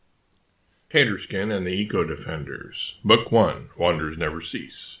Taterskin and the Eco-Defenders. Book 1, Wonders Never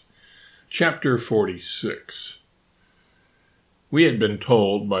Cease. Chapter 46. We had been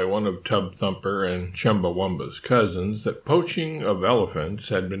told by one of Tub Thumper and Chumbawamba's cousins that poaching of elephants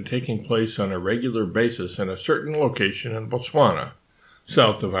had been taking place on a regular basis in a certain location in Botswana,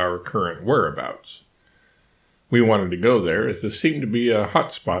 south of our current whereabouts. We wanted to go there, as this seemed to be a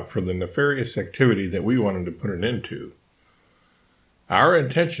hot spot for the nefarious activity that we wanted to put an end to. Our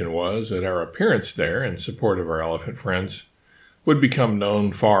intention was that our appearance there, in support of our elephant friends, would become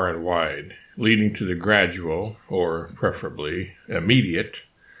known far and wide, leading to the gradual, or preferably immediate,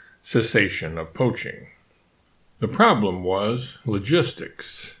 cessation of poaching. The problem was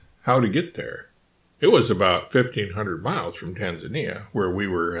logistics, how to get there. It was about 1,500 miles from Tanzania, where we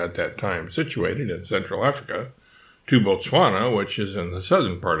were at that time situated in Central Africa, to Botswana, which is in the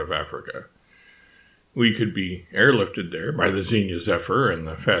southern part of Africa. We could be airlifted there by the Xenia Zephyr and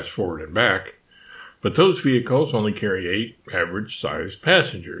the Fast Forward and Back, but those vehicles only carry 8 average-sized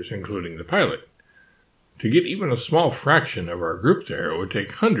passengers, including the pilot. To get even a small fraction of our group there, it would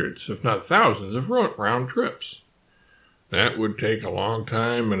take hundreds, if not thousands, of round trips. That would take a long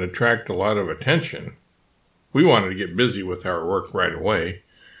time and attract a lot of attention. We wanted to get busy with our work right away,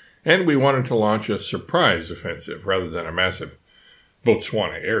 and we wanted to launch a surprise offensive rather than a massive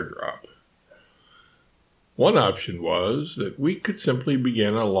Botswana airdrop. One option was that we could simply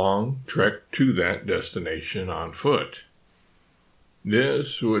begin a long trek to that destination on foot.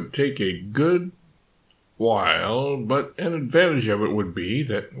 This would take a good while, but an advantage of it would be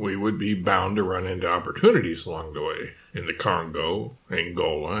that we would be bound to run into opportunities along the way in the Congo,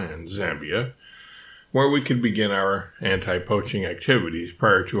 Angola, and Zambia, where we could begin our anti-poaching activities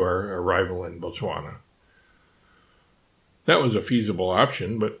prior to our arrival in Botswana. That was a feasible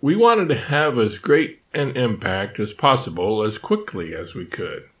option, but we wanted to have as great an impact as possible as quickly as we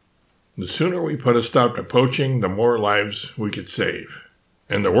could. The sooner we put a stop to poaching, the more lives we could save.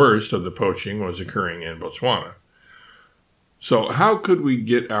 And the worst of the poaching was occurring in Botswana. So how could we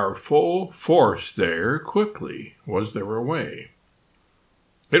get our full force there quickly? Was there a way?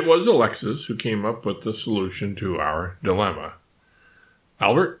 It was Alexis who came up with the solution to our dilemma.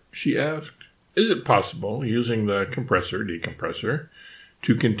 "Albert," she asked, "is it possible, using the compressor-decompressor,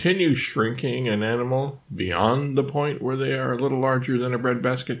 to continue shrinking an animal beyond the point where they are a little larger than a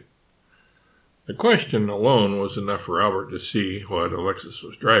breadbasket?" The question alone was enough for Albert to see what Alexis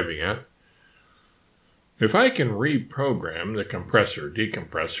was driving at. "If I can reprogram the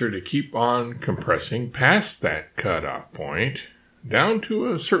compressor-decompressor to keep on compressing past that cutoff point, down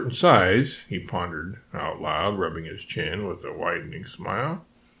to a certain size," he pondered out loud, rubbing his chin with a widening smile,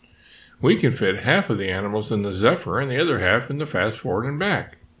 "we can fit half of the animals in the Zephyr and the other half in the Fast Forward and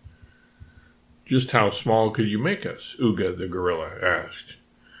Back." "Just how small could you make us?" Uga the gorilla asked.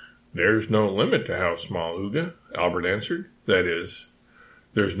 "There's no limit to how small, Uga," Albert answered. "That is,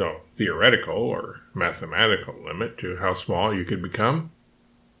 there's no theoretical or mathematical limit to how small you could become.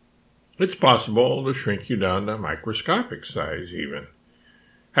 It's possible to shrink you down to microscopic size even.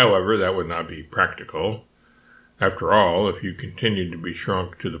 However, that would not be practical. After all, if you continued to be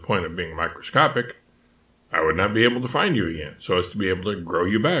shrunk to the point of being microscopic, I would not be able to find you again, so as to be able to grow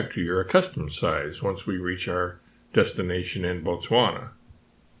you back to your accustomed size once we reach our destination in Botswana."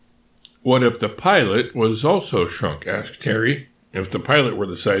 "What if the pilot was also shrunk?" asked Terry. "If the pilot were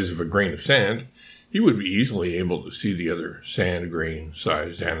the size of a grain of sand, he would be easily able to see the other sand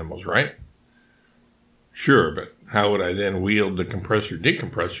grain-sized animals, right?" "Sure, but how would I then wield the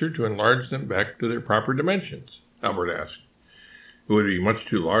compressor-decompressor to enlarge them back to their proper dimensions?" Albert asked. "It would be much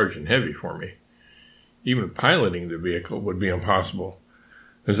too large and heavy for me. Even piloting the vehicle would be impossible,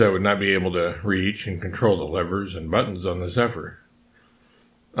 as I would not be able to reach and control the levers and buttons on the Zephyr."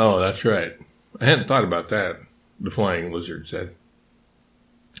 "Oh, that's right. I hadn't thought about that," the flying lizard said.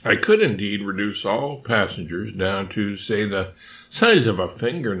 "I could indeed reduce all passengers down to, say, the size of a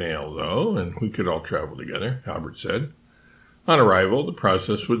fingernail, though, and we could all travel together," Albert said. "On arrival, the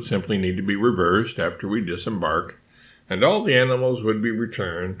process would simply need to be reversed after we disembark, and all the animals would be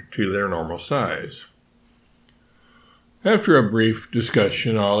returned to their normal size." After a brief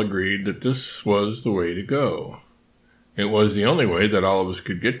discussion, all agreed that this was the way to go. It was the only way that all of us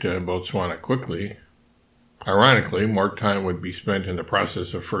could get to Botswana quickly. Ironically, more time would be spent in the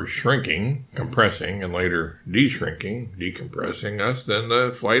process of first shrinking, compressing, and later de-shrinking, decompressing us than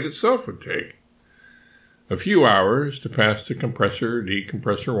the flight itself would take. A few hours to pass the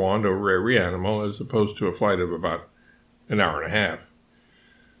compressor-decompressor wand over every animal, as opposed to a flight of about an hour and a half.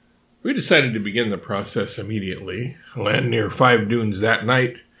 We decided to begin the process immediately, land near 5 dunes that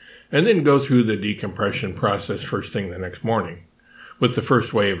night, and then go through the decompression process first thing the next morning. with the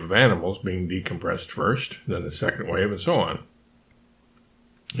first wave of animals being decompressed first, then the second wave, and so on.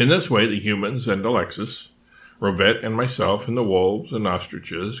 In this way, the humans and Alexis, Rovette and myself, and the wolves and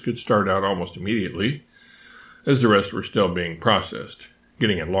ostriches could start out almost immediately, as the rest were still being processed,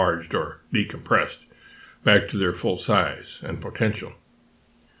 getting enlarged or decompressed back to their full size and potential.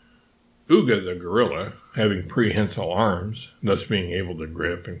 Uga the gorilla, having prehensile arms, thus being able to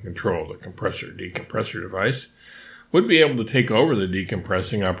grip and control the compressor-decompressor device, would be able to take over the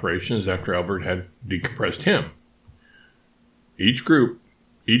decompressing operations after Albert had decompressed him. Each group,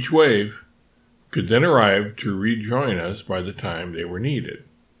 each wave, could then arrive to rejoin us by the time they were needed.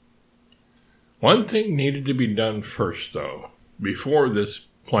 One thing needed to be done first, though, before this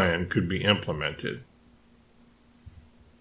plan could be implemented.